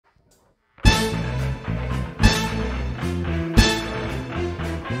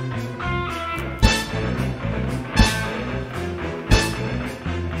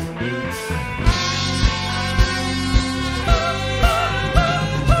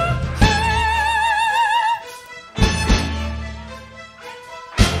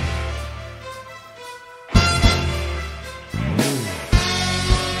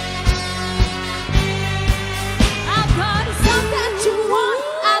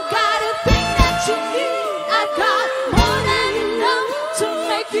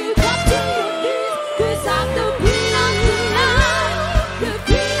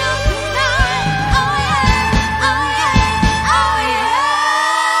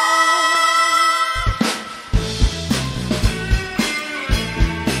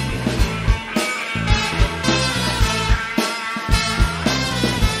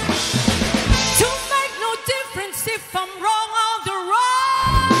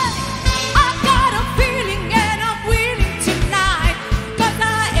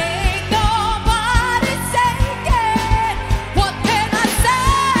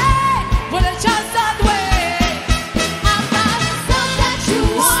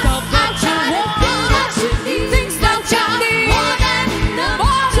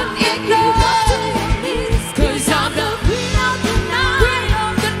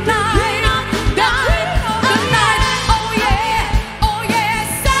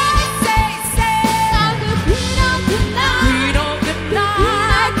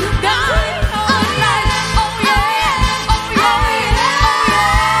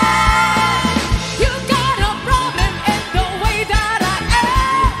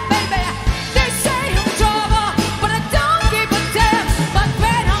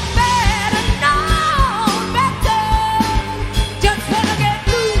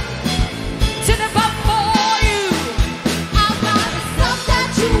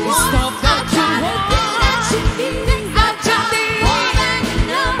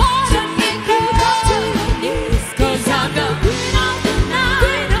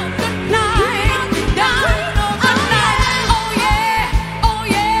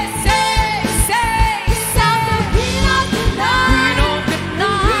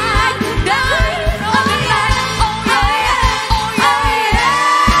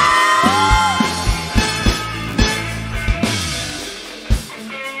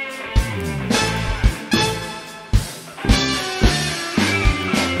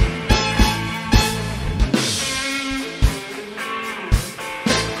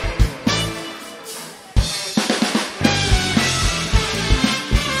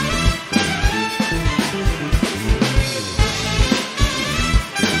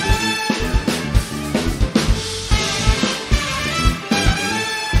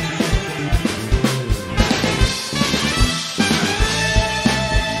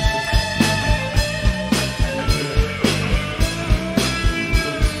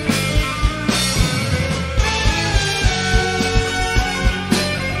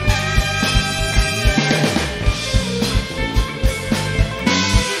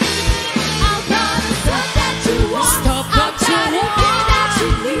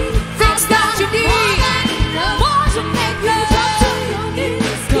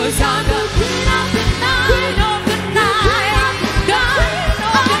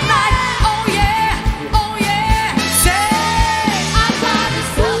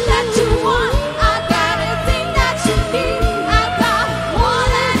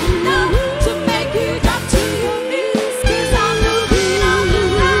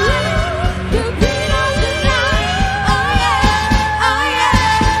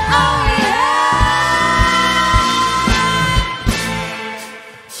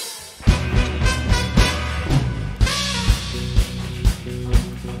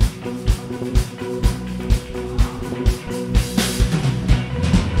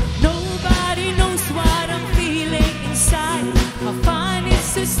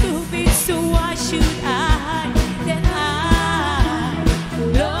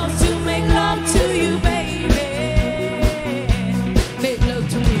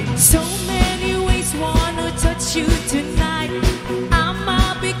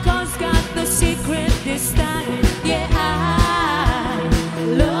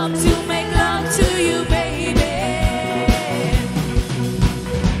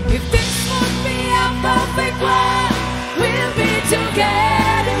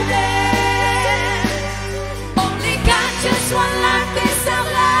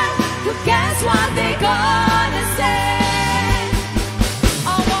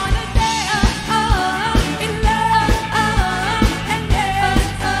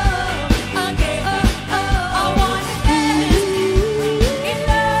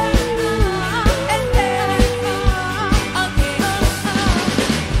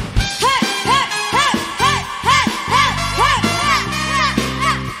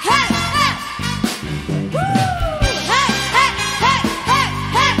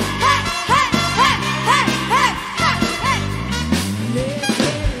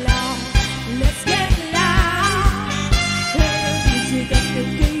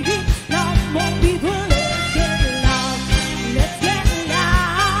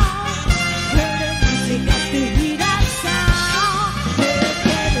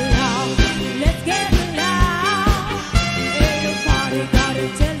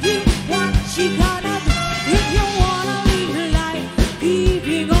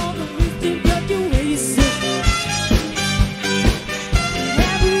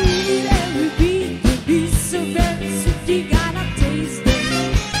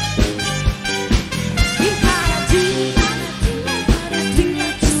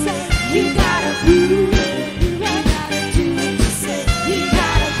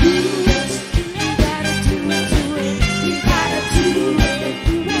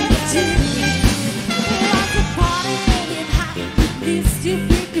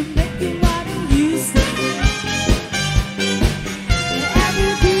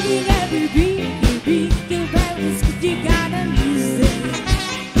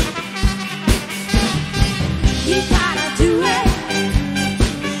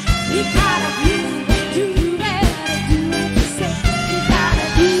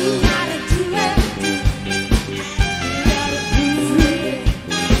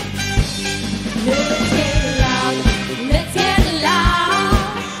Let's get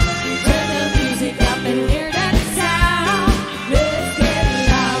loud.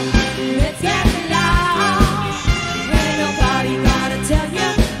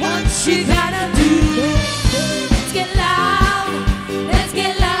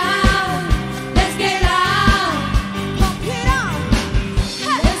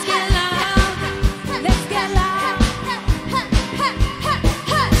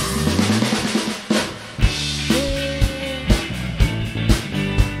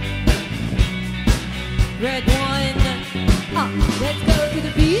 red wine. Let's go to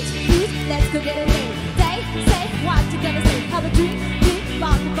the beach, let's go get a day. Say what you gonna say. Have a drink,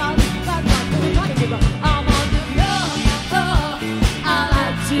 about, I'm on the floor. I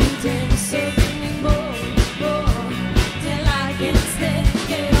like to dance, so give me more, till I can stand.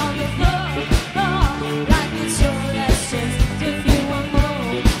 Get on the floor, like it's your last chance. If you want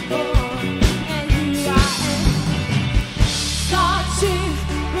more, and here I am. Thought you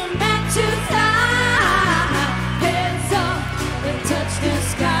were meant to fly. Hands up and touch the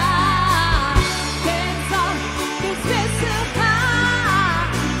sky. Hands up, 'cause we're so high.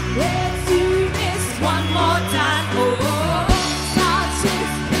 Let's do this one more time. Oh, thought you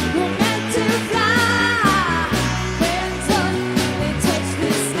were meant to fly. Hands up and touch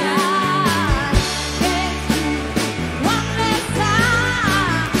the sky. Let's do one last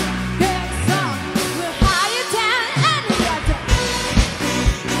time. Hands up, we're higher than any other.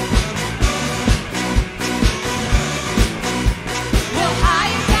 We're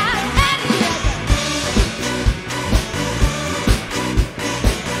higher than any other.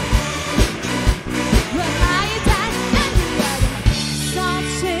 We're higher than any other.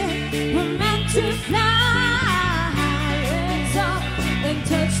 Sunset, we're meant to fly. Hands up and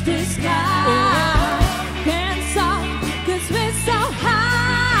touch the sky. Hands up, 'cause we're so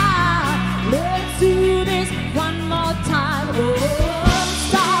high. Let's do this one more time. Oh,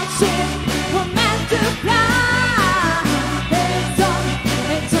 sunset, we're meant to fly. Hands up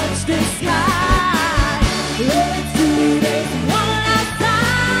and touch the sky. Let's do this one last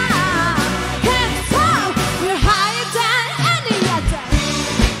time. Hands up, we're higher than any other.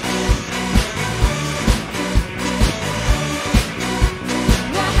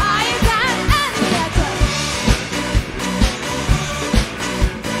 We're higher than any other.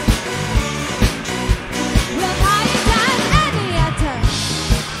 We're higher than any other.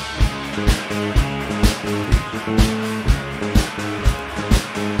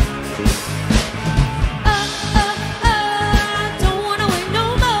 Don't wanna wait no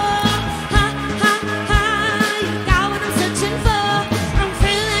more. You got what I'm searching for. I'm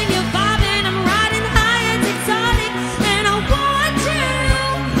feeling your vibe and I'm riding high. It's exotic and I want you.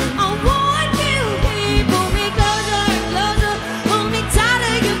 Pull me closer and closer. Hold me tight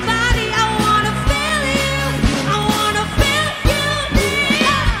to your body. I wanna feel you. I wanna feel you.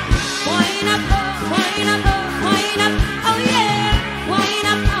 Wind up, wind up, wind up. Oh yeah. Wind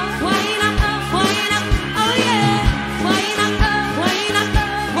up, wind up, wind up. Oh yeah. Wind up, wind up,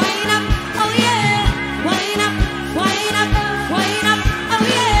 wind up. Oh yeah. Wind up, wind up, wind up. Oh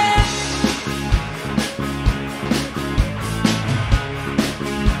yeah.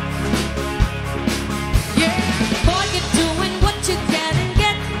 Yeah, boy, you're doing what you can and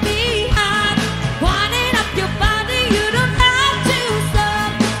get behind. Winding up your body, you don't have to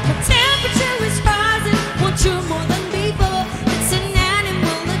stop. The temperature is rising, want you more than before. It's an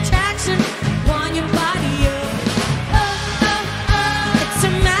animal attraction, wind your body up. It's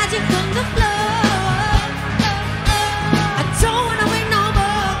a magic on the floor. I don't wanna wait no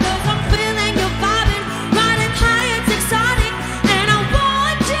more, 'cause I'm feeling your vibing, riding high, it's exotic, and I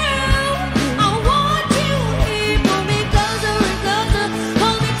want you. Pull me closer and closer,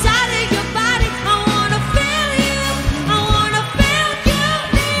 hold me tight to your body. I wanna feel you, I wanna feel you.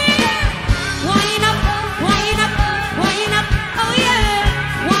 Wind up, wind up, wind up, oh yeah.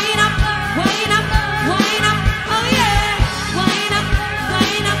 Wind up, wind up, wind up, oh yeah. Wind up,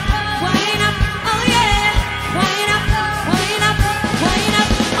 wind up, wind up, oh yeah. Wind up, wind up, wind up,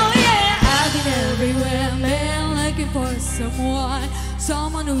 oh yeah. I've been everywhere, man, looking for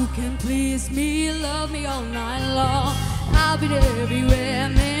someone who can please me, love me all night long. I've been everywhere,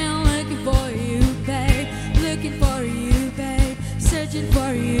 man, looking for you, babe. Looking for you, babe. Searching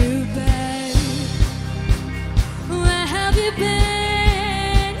for you, babe. Where have you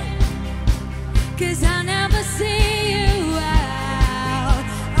been? 'Cause I never see you out.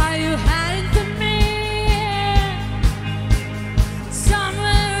 Are you hiding from me?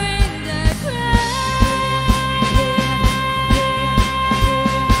 Somewhere in the crowd.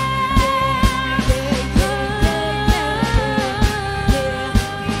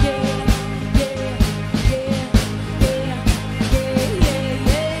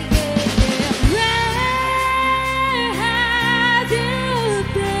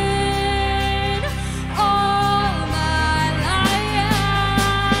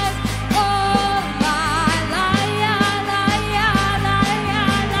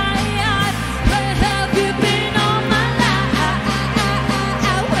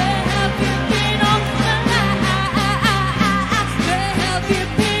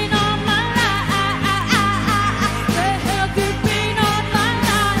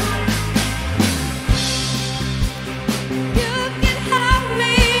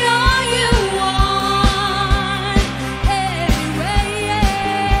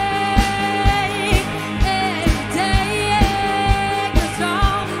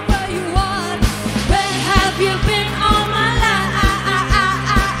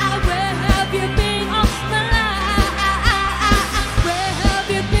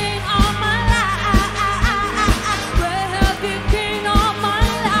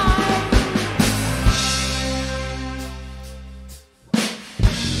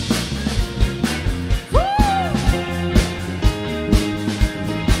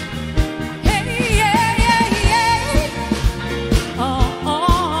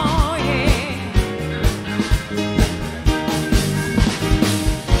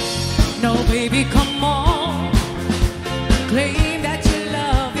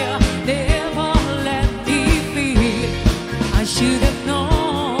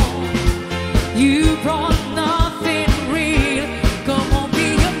 You brought nothing real. Come on, be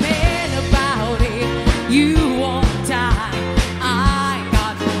a man about it. You won't die. I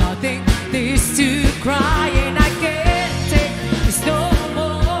got nothing. This to cry, and I can't take this no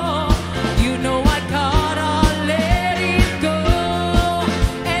more. You know I gotta let it go.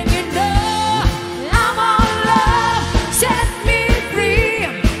 And you know I'm all love. Set me free.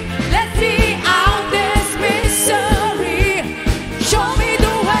 Let me out this misery. Show me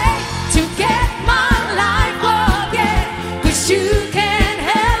the way to get my life again. 'Cause you can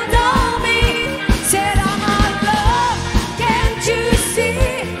handle me. Said I'm all love. Can't you see?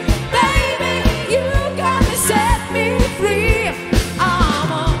 Baby, you gotta set me free.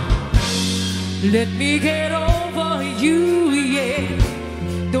 Let me get over you, yeah.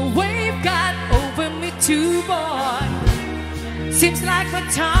 The wave got over me too, boy. Seems like the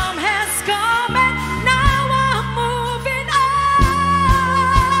time has come and now I'm moving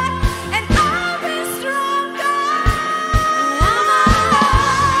on. And I'll be stronger. I'm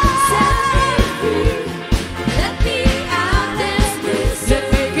alive. Set me free. Let me out this misery. Let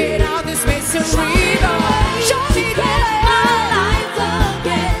me get out this misery, boy. Show me the my life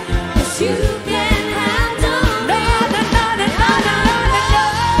again. 'Cause you can handle me. No.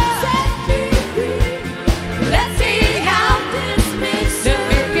 Set me free. Let me out this misery. Let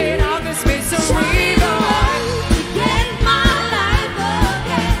me get out this misery, boy. Get my life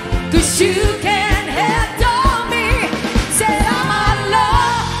again. 'Cause you can handle me. Said I'm all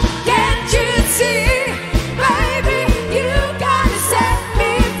love. Can't you see? Baby, you gotta set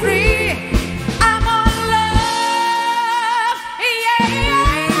me free. I'm all love. Yeah.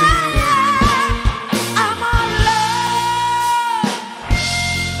 I'm all love.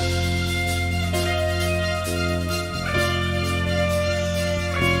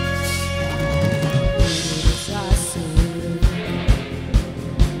 I said,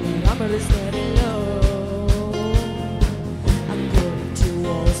 I'm just letting know I'm going to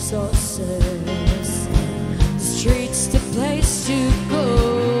all success. The streets, the place to go.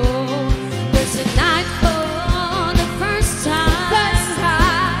 There's a night for the first time.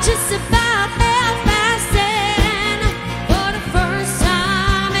 Just about Belfast, for the first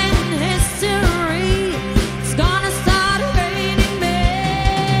time in history, it's gonna start raining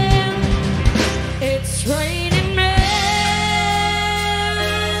men. It's raining men.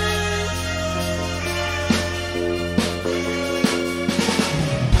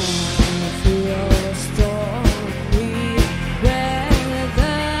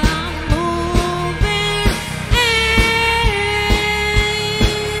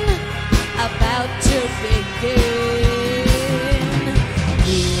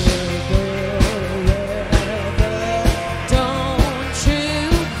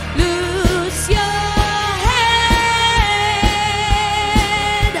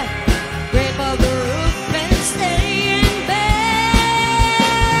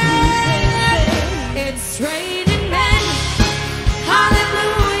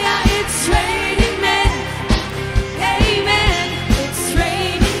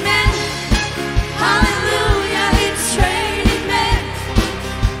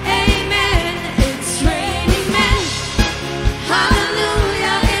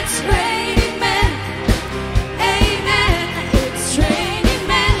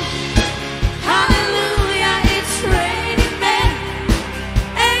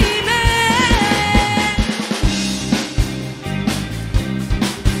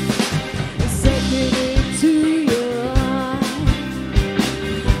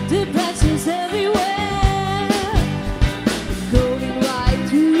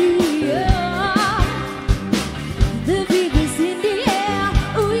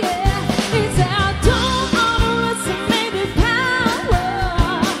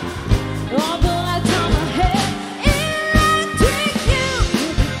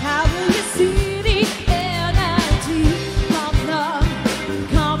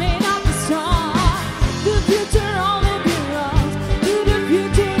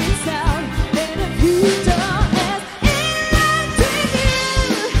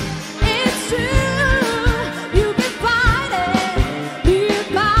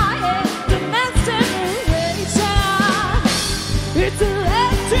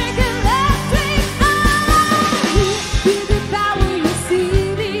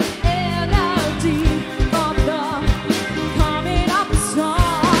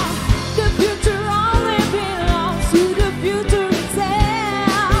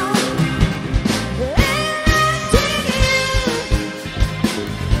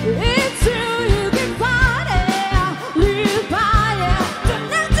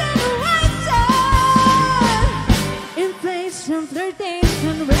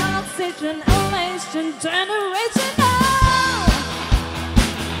 meditation, relaxation, elation, generational.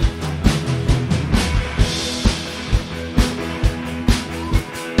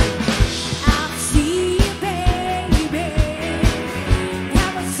 I see you, baby,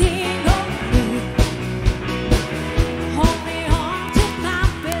 every single day. Hold me on to my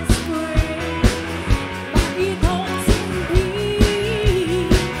best friend, but you don't seem to be.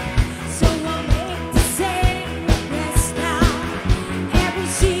 So I'll make the same request now, every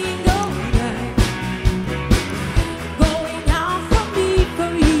single night. Going out for me,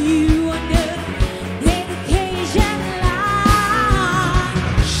 for you, under dedication line.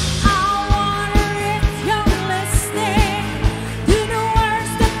 I wonder if you're listening to the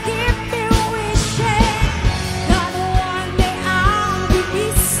words that keep me wishing that one day I'll be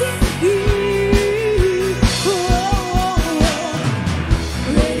missing you.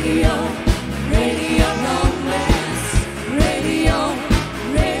 Radio, radio romance, radio,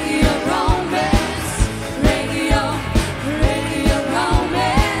 radio romance, radio, radio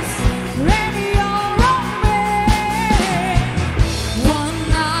romance, radio romance. One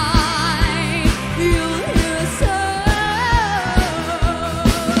night you'll hear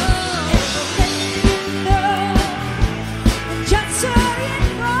everything you know, just so you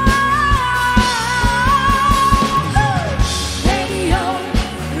know. Radio,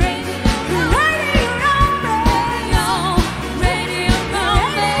 radio, radio romance, radio, radio romance,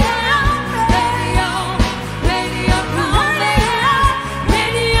 radio, radio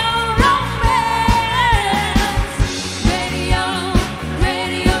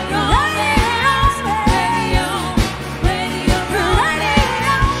romance,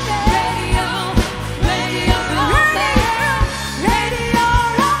 radio, radio romance, radio, radio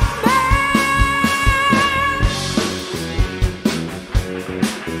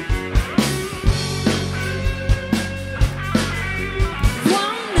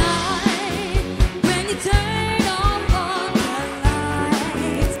One night when you turn on all the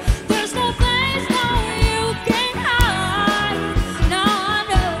lights, there's no place now you can hide. Now I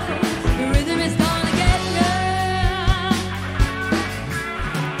know the rhythm is gonna get you.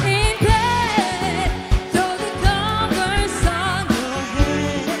 In bed, throw the covers on your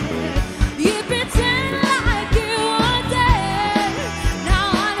head. You pretend like you are dead. Now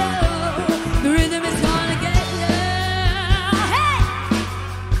I know the rhythm is gonna get you. Hey!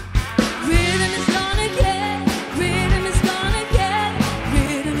 Rhythm is gonna get, rhythm is gonna get,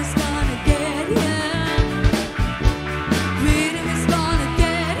 rhythm is gonna get you. Rhythm is gonna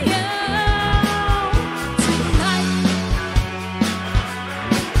get you tonight.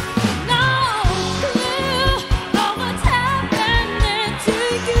 No clue of what's happening to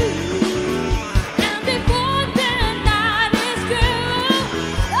you, and before the night is through,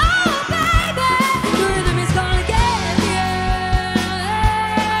 oh baby, rhythm is gonna get you.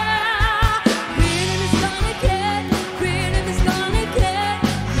 Rhythm is gonna get, rhythm is gonna get,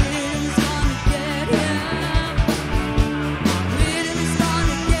 rhythm is gonna get you. Rhythm is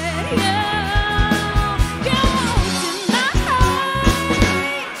gonna get you. Go tonight.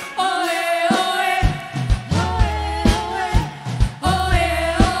 Oh yeah, oh yeah, oh yeah, oh yeah, oh yeah,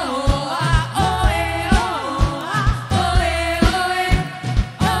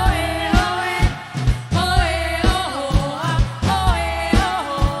 oh yeah, oh yeah, oh yeah,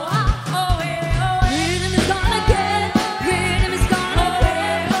 oh yeah. Rhythm is gonna get, rhythm is gonna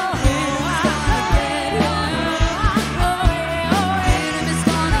get, rhythm is gonna get you. Rhythm is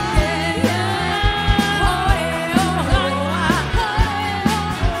gonna get you.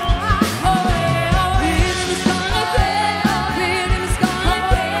 Rhythm is gonna get, rhythm is gonna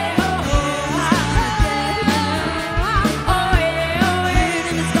get,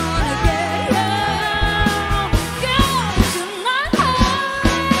 rhythm is gonna get you. Go tonight.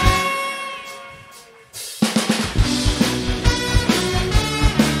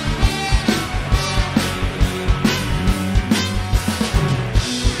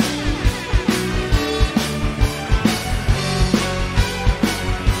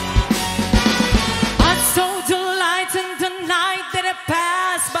 I saw the light in the night that I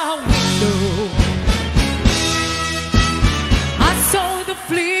passed by her window. I saw the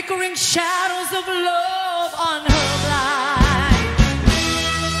flickering shadows of love on her blind.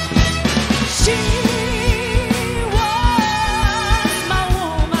 She was my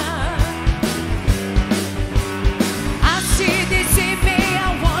woman. I see this in me, I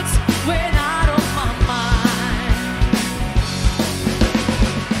once went out of my mind.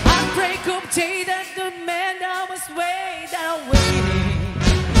 I break up day that the man that was way that I waiting.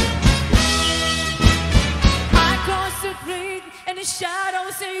 I concentrate in the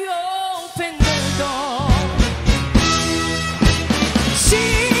shadows and you open the door.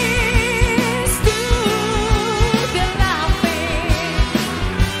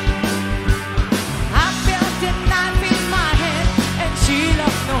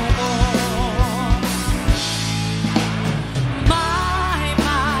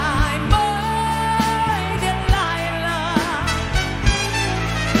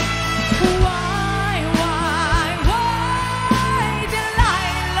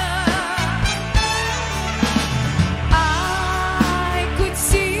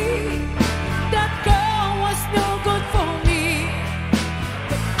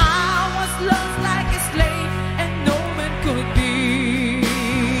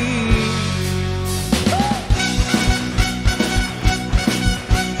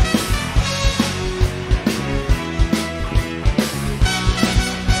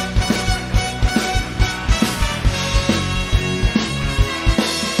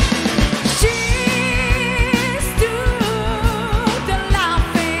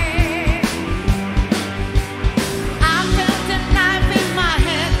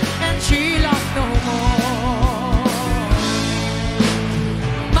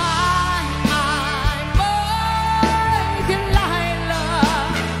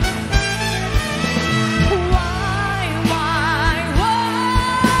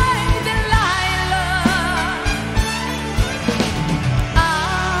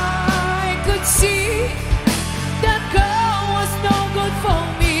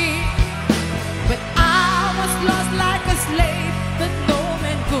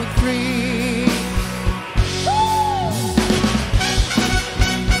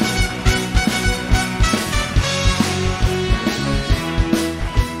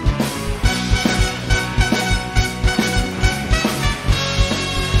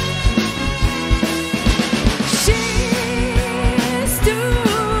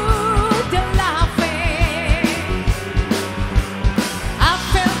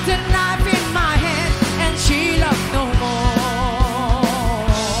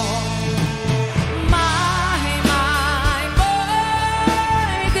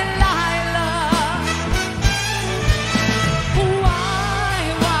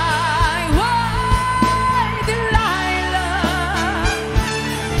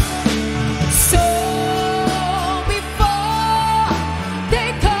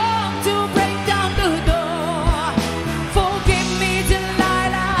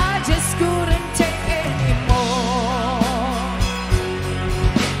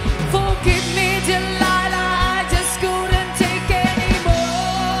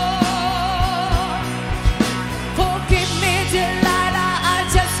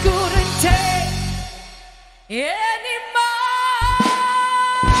 Okay,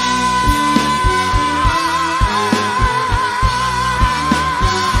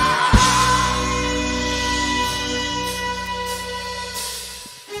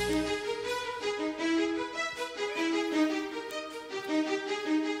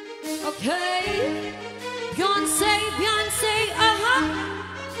 Beyonce, Beyonce,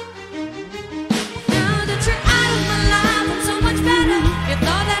 Now that you're out of my life, I'm so much better. You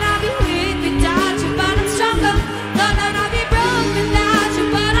thought that I'd be weak without you, but I'm stronger. Thought that I'd be broke without you,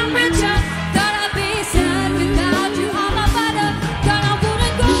 but I'm richer. Thought I'd be sad without you, all my butter. Thought I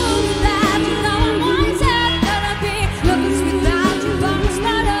wouldn't go without you, now I'm wiser. Thought I'd be loveless without you, but I'm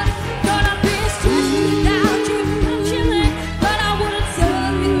smarter. Thought I'd be stressed without you, I'm chilling, but I wouldn't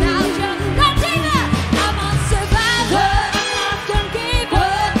serve without you. I'm a survivor. I'm not gonna give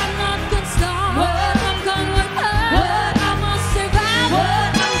up. I'm not gonna stop. I'm gonna work hard. I'm a survivor.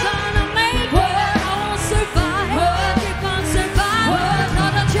 I'm gonna make it. I won't survive. Keep on surviving. Now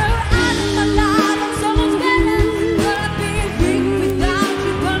that you're out of my life, I'm so much better. Gotta be weak without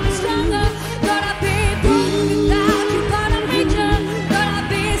you, but I'm stronger. Gotta be broke without you, but I'm richer. Gotta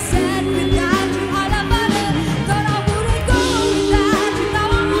be sad without you, all about it. Thought I wouldn't go without you, now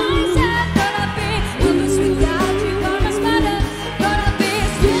I'm wiser. Gotta be loveless without you, but I'm smarter. Gotta be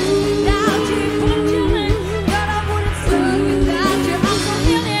stressed without you, but I'm chilling. Thought I wouldn't serve without you, I'm so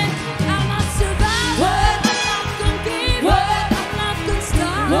feeling. I'm a survivor. I'm not gonna give up. I'm not gonna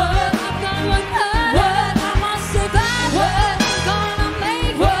stop. I'm gonna work hard. I'm a survivor. I'm gonna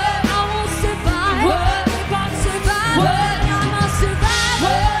make it. I won't survive. Keep on surviving. I'm a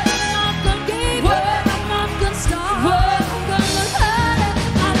survivor. I'm not gonna give up. I'm not gonna stop. I'm gonna work hard.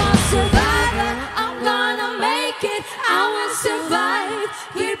 I'm a survivor. I'm gonna make it. I will survive.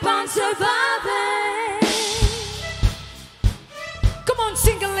 Keep on surviving. Come on,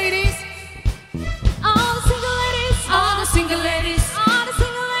 single ladies. All the single ladies. All the single ladies. All the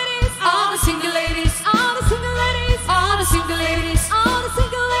single ladies. All the single ladies. All the single ladies. All the single ladies. All the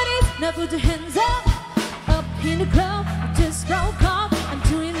single ladies. Now put your hands up. Up in the club. Just broke up. I'm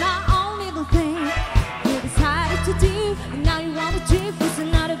doing my own little thing. You decided to do. And now you want to trip. Cause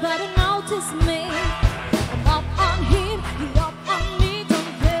nobody notice me. I'm up on him. He's up on me.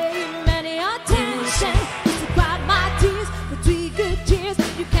 Don't pay him any attention. Just to cry my tears. For 3 good years.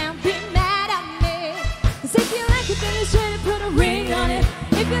 You can't be mad at me. Cause if you like it, then you should have put a ring on it.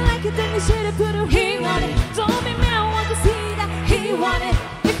 If you like it, then you should have put a ring on it. Don't be mad, I want to see that he want it.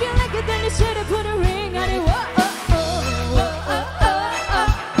 If you like it, then you should have put a ring on it. Whoa, oh, oh, oh, oh, oh, oh,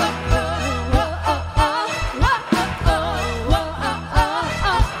 oh, oh, oh,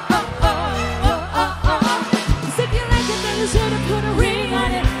 oh, oh. Cause if you like it, then you should have put a ring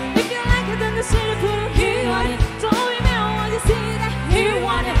on it. If you like it, then you should have put a ring on it. Don't be mad, I want to see that he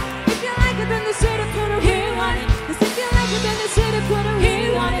want it. If you like it, then you should have put a ring on it. Cause if you like it, then you should have put a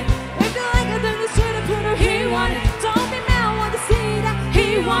ring on it. If you like it, then you should have put a ring on it. Don't be mad, I want to see that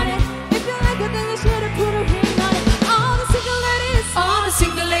he want it. If you like it, then you should have put a ring on it. All the single ladies. All the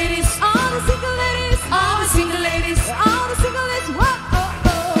single ladies. All the single ladies. All the single ladies. All the single ladies. Whoa, oh,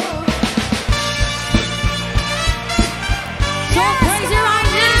 oh. So crazy right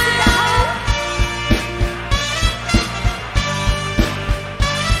now.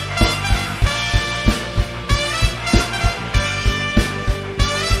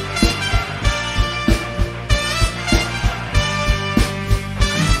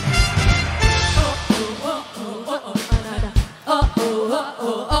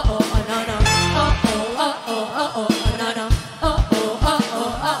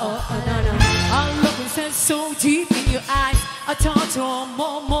 Our love is so deep in your eyes. I talk to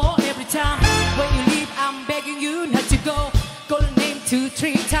more every time. When you leave, I'm begging you not to go. Call your name 2,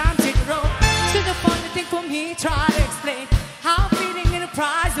 3 times in a row. Still the funny thing for me, try to explain how I'm feeling in a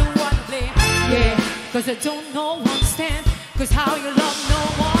prize and what to blame. Yeah, cause I don't know, understand. Cause how you love no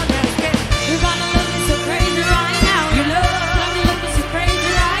one else can. You're gonna love me so crazy right now. You love me looking so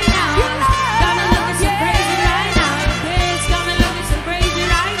crazy right now. You gonna love me so crazy right now. It's gonna love me so crazy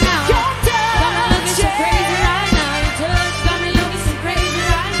right now. Gonna love me so crazy right now. Your touch got me looking so crazy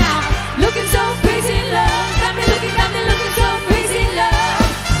right now. Looking so crazy in love. Got me looking so crazy in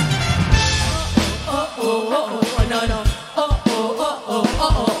love. Oh, oh, oh, oh, oh, no, no. Oh, oh, oh, oh,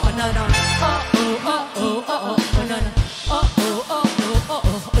 oh, oh, no, no. Oh, oh, oh, oh, oh, oh, no, no. Oh, oh, oh, oh,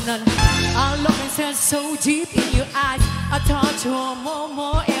 oh, oh, no, no. Our love is so deep in your eyes. I talk to her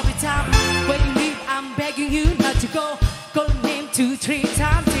more every time. When you leave, I'm begging you not to go. Call your name 2, 3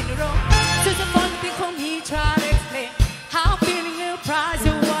 times in a row. Just a fun thing for me, try to explain how I'm feeling in a prize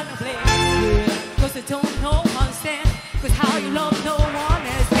and wanna play. Yeah, cause I don't know, understand. Cause how you love no one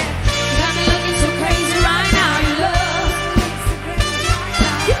else can. You got me looking so crazy right now.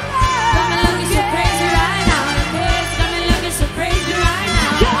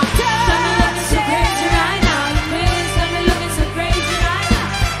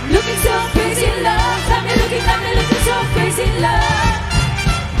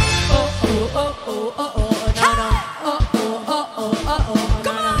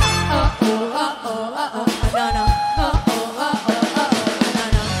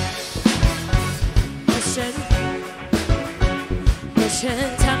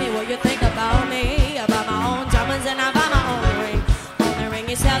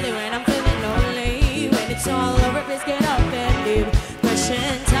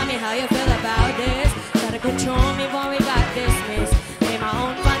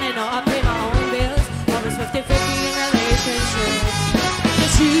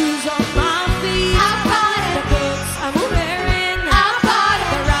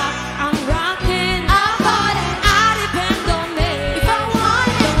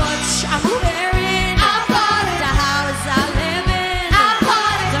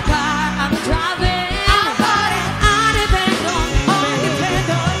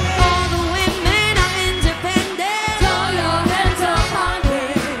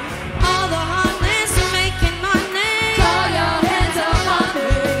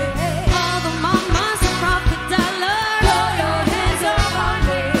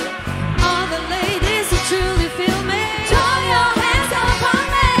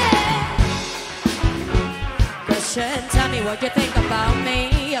 what you think about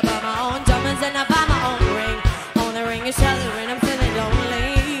me. I buy my own diamonds and I buy my own ring. On the ring is shelter and I'm feeling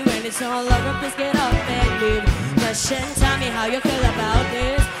lonely. When it's all over, please get up and leave. Question, tell me how you feel about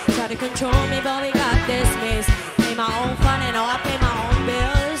this. Try to control me, but we got this miss. Pay my own fun and I pay my own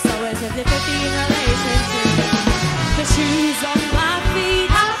bills. So it's 50-50 in relationship. The shoes on my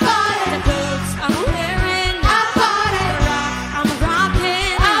feet, I bought it. The clothes I'm wearing, I bought it. The rock I'm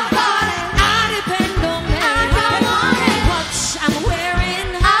rocking, I bought it. I depend on me, I want it. Watch I'm wearing,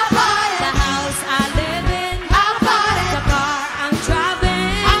 I bought it. The house I live in, I bought it. The car I'm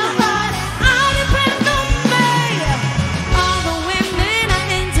driving, I bought it. I depend on me. All the women are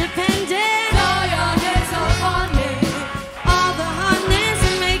independent. Throw your hands up on me. All the honeys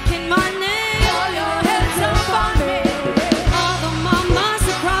are making money. Throw your hands up on me. All the mamas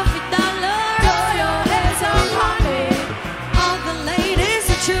are profit dollars. Throw your hands up on me. All the ladies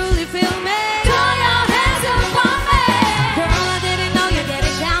who truly feel me. Throw your hands up on me. Girl, I didn't know you get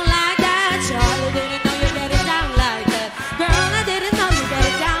it down like that. Charlie didn't know you get it down like that. Girl, I didn't know you get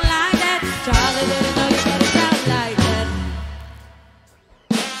it down like that. Charlie didn't know you get it down like that.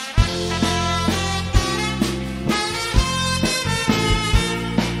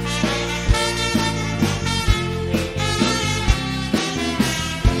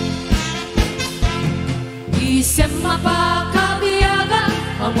 Isip mapakabiyaga,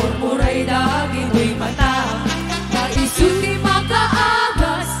 ang murmuray dagito'y mata. Kaisuti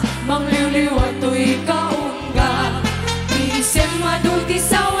makaagas, mangliliwan to'y kaungga. Isip maduti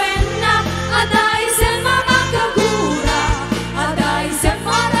sa wena, aday sa mga kagura. Aday sa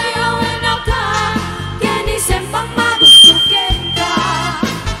marayawan ka, kenisip ang magustukin ka.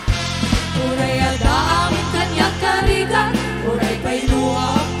 Uray adamit kanya karigan, uray pa'y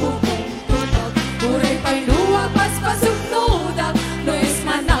luwag pupong tutag. Uray pa'y luwag paspasok nudag, nois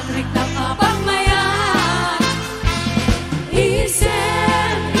manakrik ng abang mayan.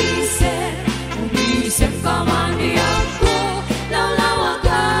 Isip, isip, umisip ka man diyan ko,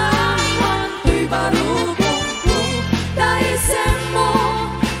 lalawagan man to'y barubong ko. Daisip mo,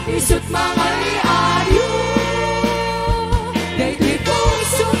 isut mamay ayo, dayto'y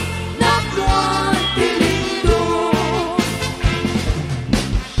puso nakuan tilindo.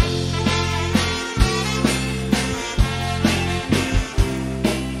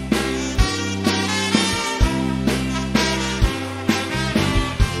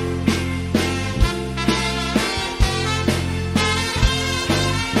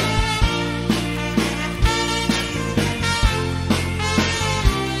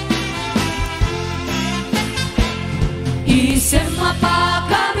 Isip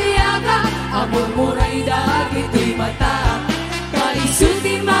mapakabiyaga, ang murmuray dagito'y mata.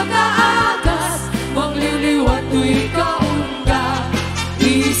 Kaisuti makaagas, mangliliwan to'y kaungga.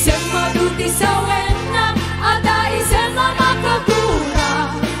 Isip maduti sa wena, aday sa mga kagura.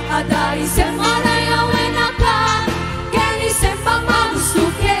 Aday sa marayawan ka, kenisip ang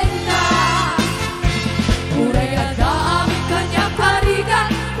magustukin ka. Uray adamit kanya karigan,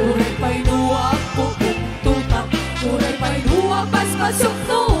 uray pa'y luwag pupong tutang. Uray pa'y luwag paspasok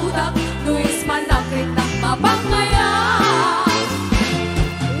nudag, nuis manakrit ng mapagmayan.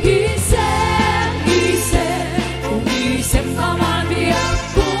 Isip, isip, umisip ka man diyan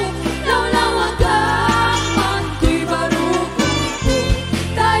ko, lalawagan man ko'y barukong ko.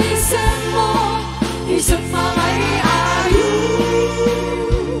 Daisip mo, isut mamay ayo,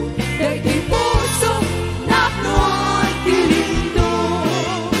 dayto'y puso nakuan tilindo.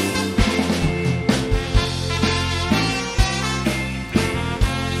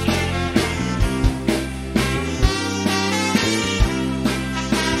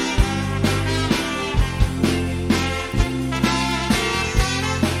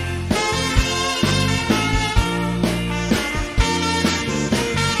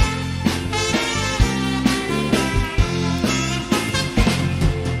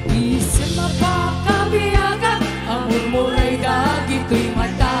 Isip mapakabiyaga, ang murmuray dagito'y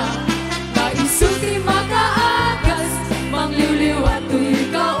mata. Kaisuti makaagas, mangliliwan to'y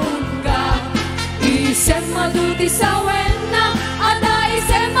kaungga. Isip maduti sa wena, aday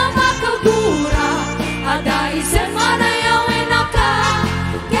sa mga kagura. Aday sa marayawan ka,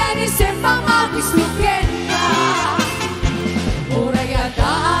 kenisip ang magustukin ka. Uray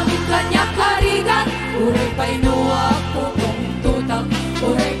adamit kanya karigan, uray pa'y luwag pupong tutang.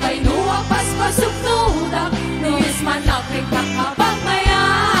 Uray pa'y luwag paspasok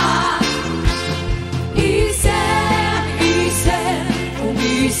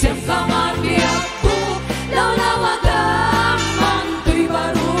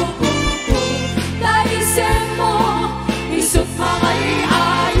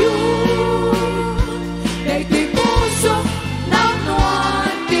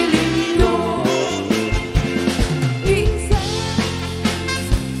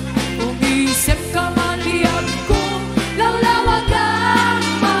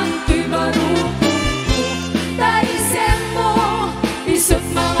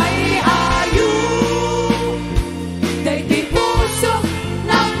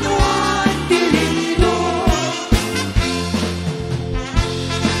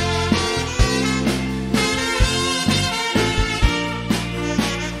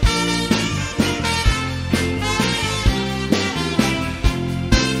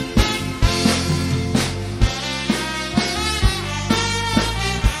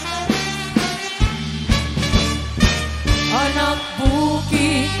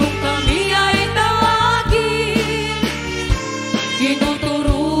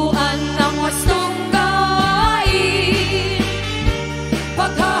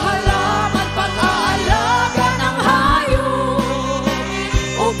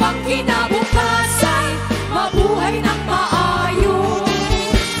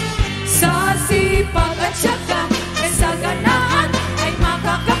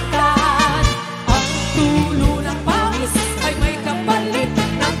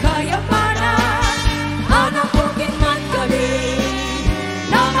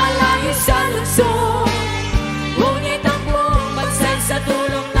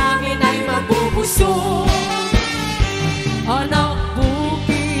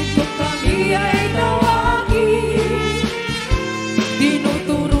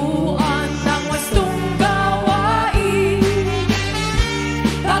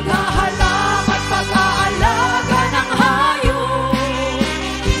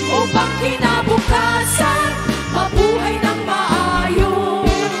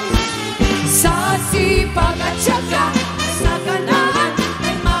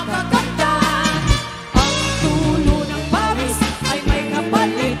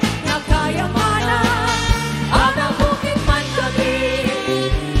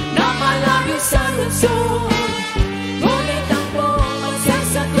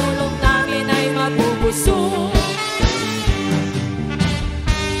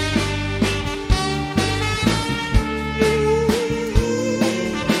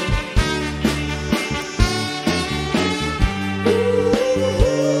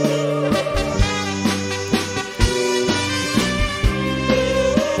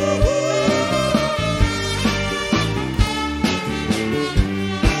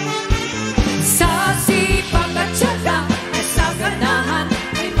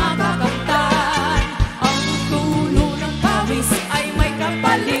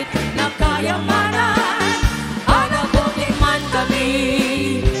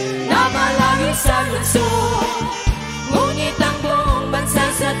lusong. Ngunit ang buong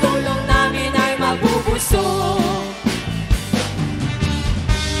bansa sa tulong namin ay mabubusog.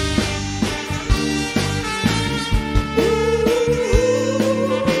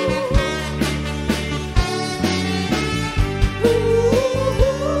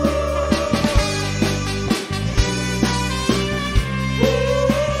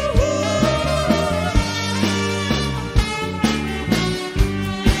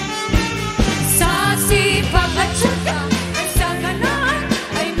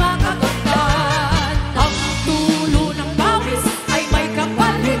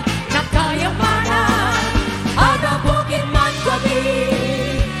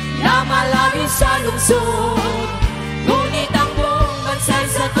 Sa lungsod, ngunit ang buong bansa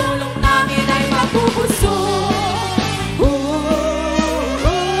sa tulong namin ay mabubusog.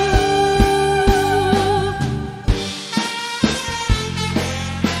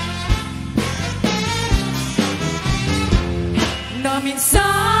 Na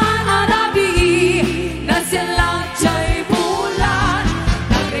minsan arabi na silang tiya'y bulan,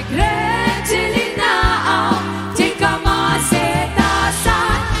 nagregret silinaang ting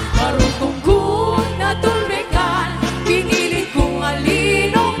kamasetasan. Marutong natulmekan, pinilit kong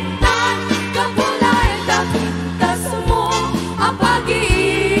alinungtan, kapulay takintas mo ang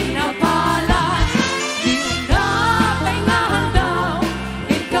pag-iinapalan. Di na pahingahan daw,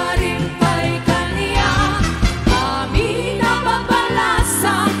 ikarimpay kaniya, kami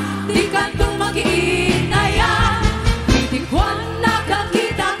nababalasa, di kantong mag-iinayan. Titikwan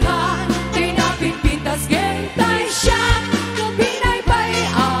nakakita ka, tinapinpintas gentay siya, kapinay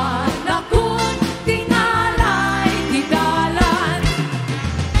bayan.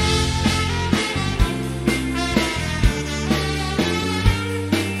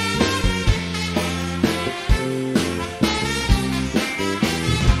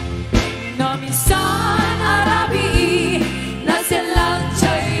 Minsan arabi na silang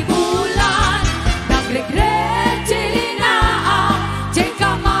tiya'y bulan, nagregret silinaang tiya'y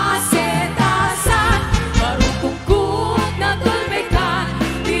kamasetasan. Marupungkot na tulmekan,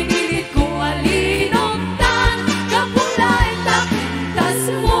 pinilit kong alinungtan, kapulay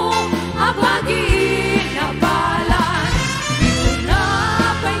takintas mo ang pag-iinapalan. Di na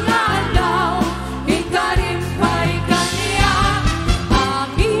pahingahan daw, ikarimpay kaniya,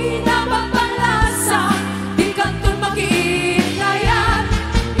 amin na di kanton mag-iingayan.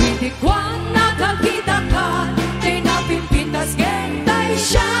 Itikwan nakakita ka, tinapinpintas gentay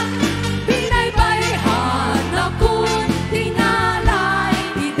siya, pinaybayhan akong tinalay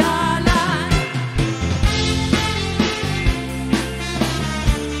idalan.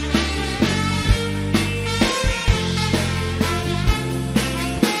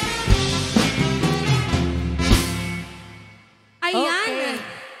 Ayan.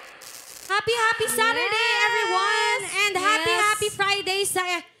 Happy Saturday, everyone! And happy Friday sa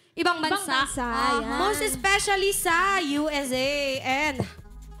ibang bansa. Most especially sa USA. And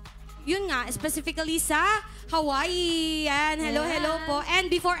yun nga, specifically sa Hawaii. And hello po.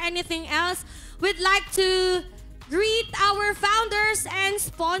 And before anything else, we'd like to greet our founders and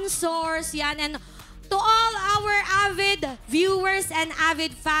sponsors. Yan. And to all our avid viewers and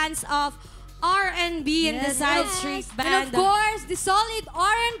avid fans of R&B and the Side Street Band. And of course, the solid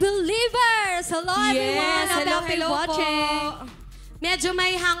R&B believers. Hello everyone. Hello watching. Po. Medyo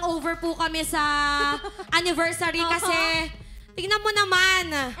may hangover po kami sa anniversary kasi tingnan mo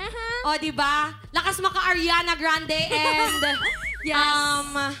naman. O, di ba? Lakas maka Ariana Grande and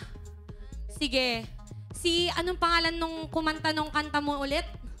sige. Anong pangalan nung kumanta nung kanta mo ulit?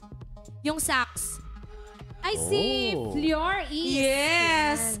 Yung sax. I see Fleur East.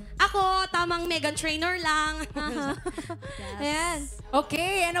 Yes. Ako, tamang Megan Trainor lang. Yes.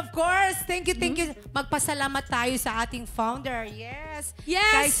 Okay, and of course, thank you. Magpasalamat tayo sa ating founder. Yes.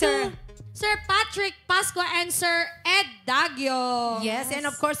 Yes. Kay Sir Patrick Pasqua and Sir Ed Dagyo. Yes, and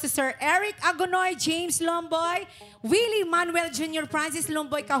of course to Sir Eric Agonoy, James Lomboy, Willie Manuel Jr., Francis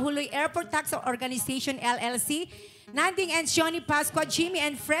Lomboy, Kahuloy Airport Tax Organization LLC, Nanding and Shoni Pasqua, Jimmy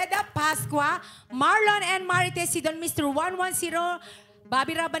and Freda Pasqua, Marlon and Marites, si Don Mr. 110,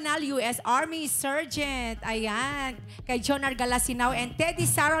 Bobby Rabanal, U.S. Army Sergeant. Ayan. Kay John Argalasinaw and Teddy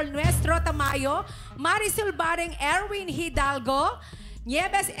Sarol Nuestro Tamayo, Marisol Baring, Erwin Hidalgo,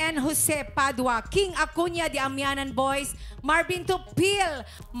 Nieves and Jose Padua, King Acuña, the Amianan Boys, Marvin Tupil,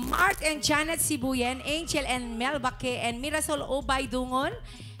 Mart and Janet Sibuyen, Angel and Mel Baque, and Mirasol Obay Dungon,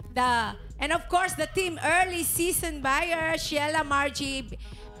 and of course, the team early season buyer, Sheila Margie,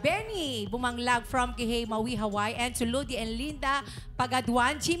 Benny Bumanglag from Kihei, Maui, Hawaii, and to Ludi and Linda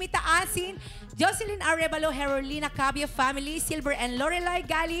Pagaduan, Jimmy Taasin, Jocelyn Arevalo, Herolina Cabia family, Silver and Lorelai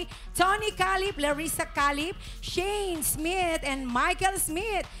Gali, Tony Calip, Larissa Calip, Shane Smith, and Michael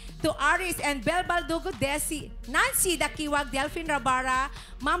Smith, to Aris and Bel Baldugo, Desi, Nancy Dakiwag, Delphine Rabara,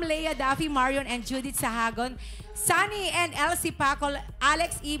 Ma'am Leia Daffy, Marion, and Judith Sahagon, Sunny and Elsie Pacol,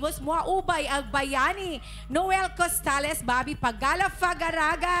 Alex Ibos, Mua Ubay Agbayani, Noel Costales, Bobby Pagala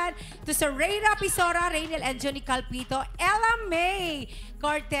Fagaragan, to Sir Reyra Pisora, Raynel and Johnny Calpito, Ella May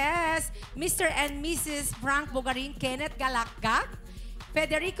Cortez, Mr. and Mrs. Frank Bogarin, Kenneth Galakgak,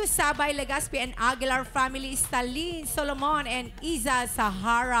 Federico Sabay, Legaspi and Aguilar family, Stalin Solomon, and Iza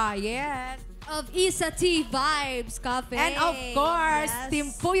Sahara. Yes. Of Isa T Vibes Cafe. And of course,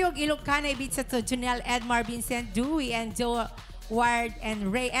 Team Puyog Ilocana Ibiza to Junel, Edmar, Vincent, Dewey, and Joe Ward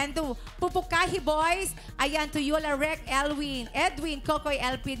and Ray. And to Pupukahi Boys, ayan to Yola Rec, Edwin, Kokoy,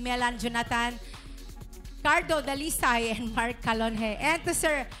 Elpid, Melan, Jonathan, Cardo Dalisay, and Mark Calonhe. And to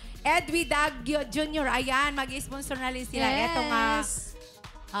Sir Edwi Dagyo Jr., ayan, mag-sponsor na rin sila. Yes. Etong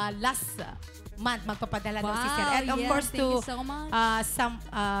last month, magpapadala daw si Sir. And of yes, course thank to you so much.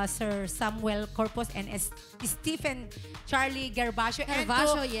 Sir Samuel Corpus and Stephen Charlie Gervasio. And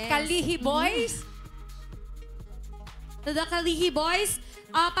Gervasio, to yes. Kalihi Boys. To the Kalihi Boys,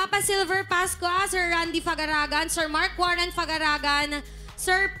 Papa Silver Pascua, Sir Randy Fagaragan, Sir Mark Warren Fagaragan,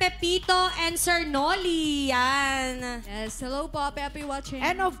 Sir Pepito, and Sir Noli. Yan. Yes, hello po, happy watching.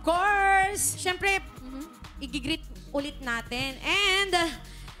 And of course, Siyempre, i-greet ulit natin. And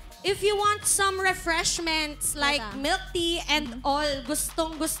if you want some refreshments like Tata. milk tea and all,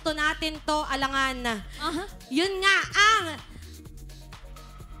 gustong-gusto natin to alangan. Yun nga ang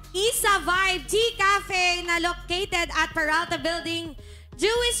Isa Vibe Tea Cafe na located at Peralta Building,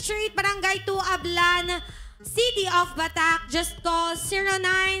 Dewey Street, Barangay 2, Ablan, City of Batak. Just call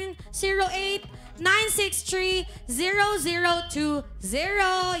 0908-963-0020.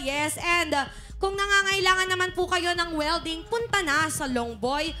 Yes, and kung nangangailangan naman po kayo ng welding, punta na sa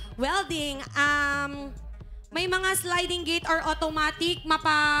Longboy Welding. May mga sliding gate or automatic,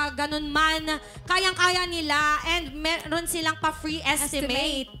 mapaganon man, kayang-kaya nila, and meron silang pa-free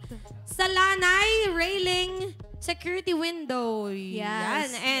estimate. Sa lanay, railing, security window.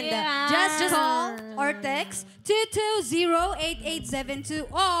 Yan. And Just call or text 220-8872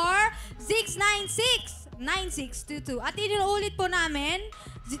 or 696-9622. At inuulit po namin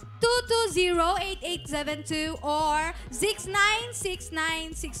 220-8872 or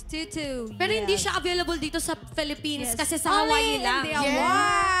 696-9622. pero hindi siya available dito sa Philippines kasi sa Hawaii Only lang. in the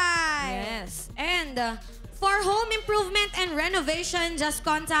Hawaii. Yes. And for home improvement and renovation, just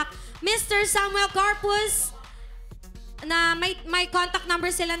contact Mr. Samuel Corpus na may contact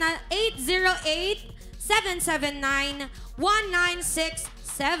number sila na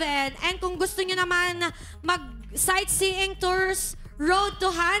 808-779-1967. And kung gusto nyo naman mag-sightseeing tours, Road to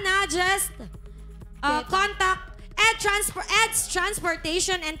Hana, just contact Ed's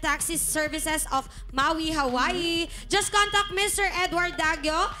Transportation and Taxi Services of Maui, Hawaii. Just contact Mr. Edward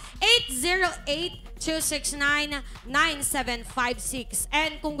Dagyo, 808-269-9756.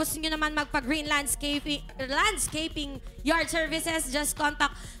 And kung gusto nyo naman magpa-green landscaping yard services, just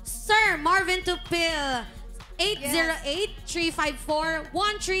contact Sir Marvin Tupil, 808-354-1325.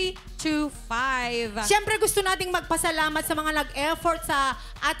 Siyempre gusto nating magpasalamat sa mga nag-effort sa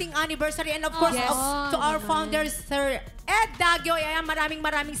ating anniversary and of course Yes. to our founders, Sir Ed Dagyo. Ayan,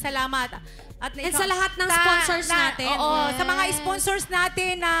 maraming salamat. At And sa lahat ng sponsors natin. Oo, sa mga sponsors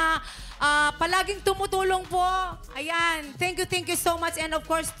natin na palaging tumutulong po. Ayan, thank you so much. And of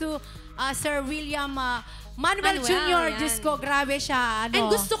course to Sir William Manuel Jr. yan. Diyos ko, grabe siya. And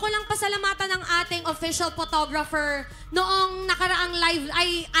gusto ko lang pasalamatan ng ating official photographer noong nakaraang live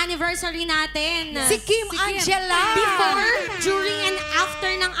anniversary natin. Si Kim Angela. Before, during, and after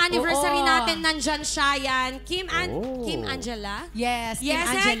ng anniversary Oo. natin, nandyan siya yan. Kim Angela? Yes, Kim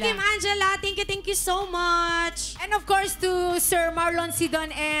Yes, Angela. Kim Angela. Thank you so much. And of course to Sir Marlon Sidon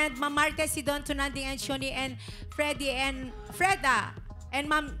and Ma'am Marte Sidon, to Nanding and Shoni and Freddy and Freda and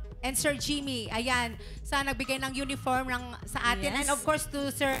Ma'am and Sir Jimmy. Ayan, sa nagbigay ng uniform sa atin. Yes. And of course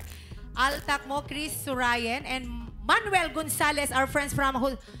to Sir Altakmo, Chris Surayan and Manuel Gonzalez, our friends from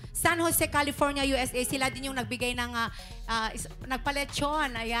San Jose, California, USA. Sila din yung nagbigay ng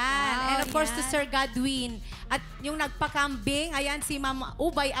nagpalechon. Ayan. Wow, And of course to yan. Sir Godwin. At yung nagpakambing, ayan si Ma'am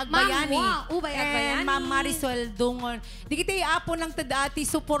Ubay Agbayani. Ma'am Ubay Agbayani. And Ma'am Marisol Dungon. Di kita apo ng tadati,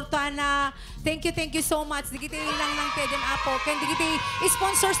 suporta na. Thank you so much. Di kita lang ng teden apo. Ken di kita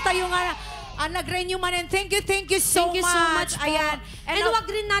sponsors tayo nga nag-renew man. And thank you so much. po. Ayan. And wag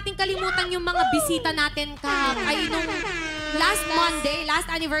rin natin kalimutan yung mga bisita natin ay nung last Monday, last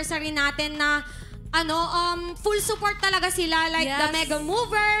anniversary natin na full support talaga sila. Like the Yes. Mega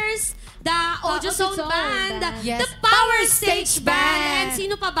Movers, the Audio Zone Band, Yes. the Power Stage Band, and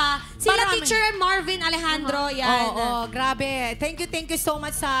sino pa ba? Sila Marami. Teacher Marvin Alejandro, yan. Oo, grabe. Thank you so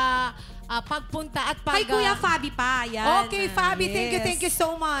much sa pagpunta at Kay Kuya Fabi pa, yan. Okay, Fabi, Yes. thank you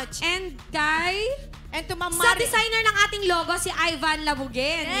so much. And kay... And to Ma'am Sa Mari. designer ng ating logo, si Ivan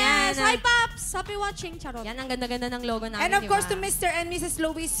Labugin. Yes. Yan. Hi, Pops. Happy watching. Charot. Yan, ang ganda-ganda ng logo namin. And of course to diba? Mr. and Mrs.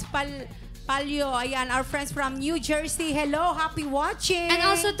 Louis Palio. Ayan, our friends from New Jersey. Hello, happy watching. And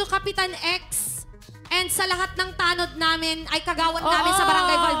also to Kapitan X. And sa lahat ng tanod namin, ay kagawan namin Oo. sa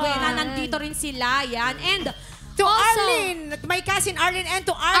Barangay Valbuena, nandito rin sila. Yan. And to also, Arlene, my cousin Arlene, and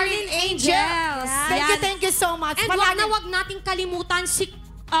to Arlene Arlene Angels. Angels. Yan. Thank you so much. And wag nating kalimutan si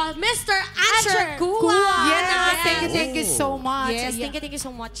Mr. Ansher Ansher Kua. Yes, thank you so much. Yes, thank you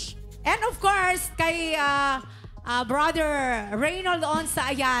so much. And of course, kay Brother Reynold Onsa,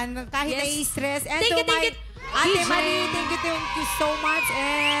 ayan, kahit Yes. nai-stress. And Thank to you, my Ate DJ. Marie, thank you so much.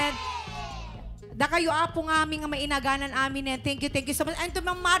 And da kayo apo nga aming mainaganan amin. And thank you so much. And to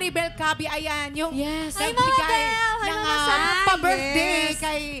Ma'am Maribel Cabi, ayan, yung Yes. Hi, nagbigay Maribel! Hi, ng Mama Sam. pa-birthday Yes.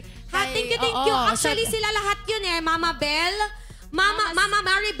 kay... Thank you. oo, Actually, so- sila lahat yun Mama Bell, Mama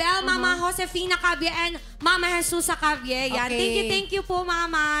Maribel, Mama Josefina Cabie, and Mama Jesusa Cabie. Yan. Okay. Thank you po,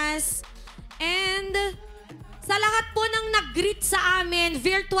 Mamas. And sa lahat po ng nag-greet sa amin,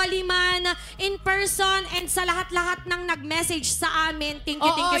 virtually man, in person, and sa lahat-lahat ng nag-message sa amin, thank you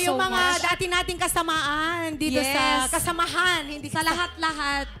so yung mga much. dati nating kasamaan dito sa Yes. kasamahan. Hindi Sa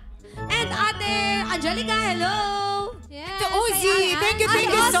lahat-lahat. And Ate Angelica, hello! Yes. To Uzi, thank you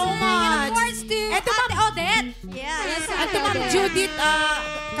Ate so Ozzy. much. And of course to Eto, Ate Ma'am- Odette. Yes. At to Ma'am Judith,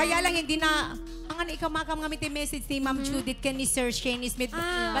 kaya lang hindi na, ang ikaw makamit yung message ni Ma'am Judith kan ni Sir Shane Smith.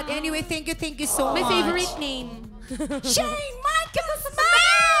 But anyway, thank you so My much. favorite name. Shane Michael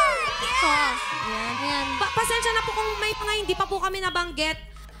Smith! Yes. Yan. Pasensya na po kung may mga hindi pa po kami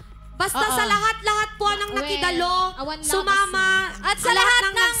nabanggit. Basta Oo. sa lahat-lahat po ng nakidalo, awan lang sumama, kasi. at sa lahat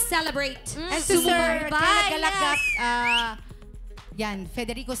ng nag-celebrate. And to Sir Sumubaybay, Kalagalagat, yan,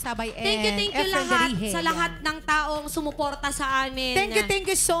 Federico Sabay and Thank you F. lahat Federihe, sa yan. lahat ng taong sumuporta sa amin. Thank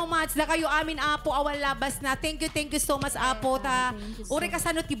you so much. Da kayo amin apo awal labas na. Thank you so much apo ta. Uri ka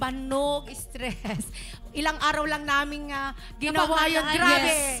sa tibanog, stress. Ilang araw lang namin ginawa yun. Napaghandaan,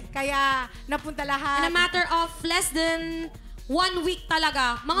 Grabe. yes. Kaya napunta In lahat. a matter of less than 1 week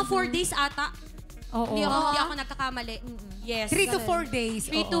talaga. Mga 4 days ata. Oo. Hindi ako nagkakamali. Yes. 3 to 4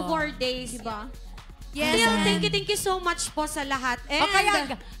 days. 3 to Oo. 4 days. Diba? Yes. Still, thank you so much po sa lahat. O And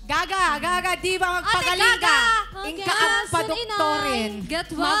kaya, Gaga, di ba magpagaling ka? Okay. Ingka ang padoktorin.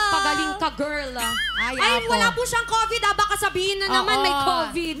 Get well. magpagaling ka, girl. Ay, apo. wala po siyang COVID. Baka sabihin na naman Oo. may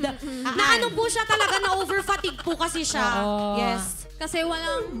COVID. Na ano po siya talaga, na over-fatigue po kasi siya. Oo. Yes. Kasi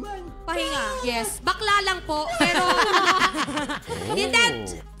walang pahinga. Yes. Bakla lang po. Pero, hindi.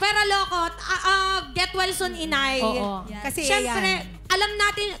 Pero loko, get well soon, inay. Oo. Yes. Kasi Siyempre, yan. alam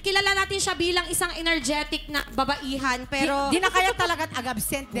natin, kilala natin siya bilang isang energetic na babaihan. Pero, Di na kaya talagang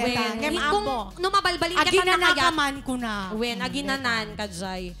agabsent deta. Ngem kung ambo. numabalbalin ka Agina na kaya, nakaman ko na. Wen, aginanan ka,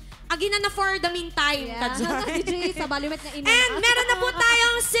 Jai. Agina na for the meantime, ka, Jai. DJ sa balumet na ina. And meron na po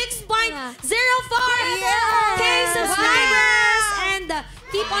tayong 6.04 Yay! K subscribers! And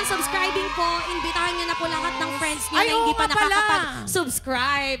keep on subscribing po. Imbitahan nyo na po lahat ng friends nyo Ay, na hindi oo pa nga pala.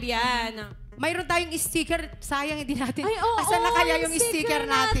 nakakapag-subscribe. Yan. Mayroon tayong sticker. Sayang hindi natin. Ay, oo, Asan na kaya yung yung sticker sticker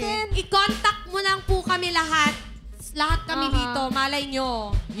natin? I-contact mo lang po kami lahat. Lahat kami Aha. dito. Malay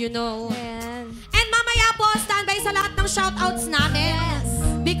nyo. You know. Yan. And mamaya po, standby sa lahat ng shoutouts namin.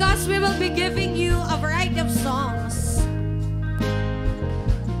 Because we will be giving you a variety of songs.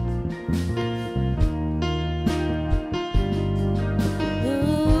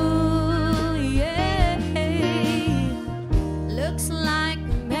 Ooh, yeah. Looks like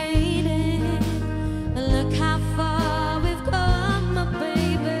we made it. Look how far we've come, my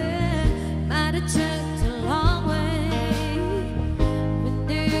baby. Might have took a long way. We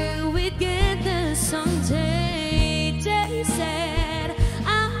knew we'd get there someday. They said,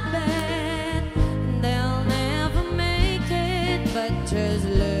 I bet they'll never make it. But just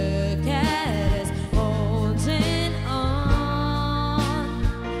look at us holding on.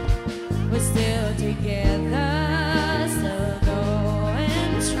 We're still together, still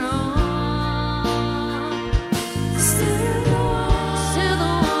going strong. Still the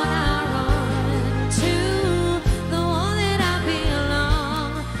one I run to, the one that I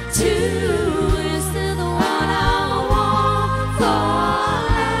belong to. Is still the one I want for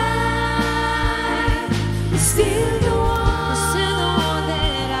life. Still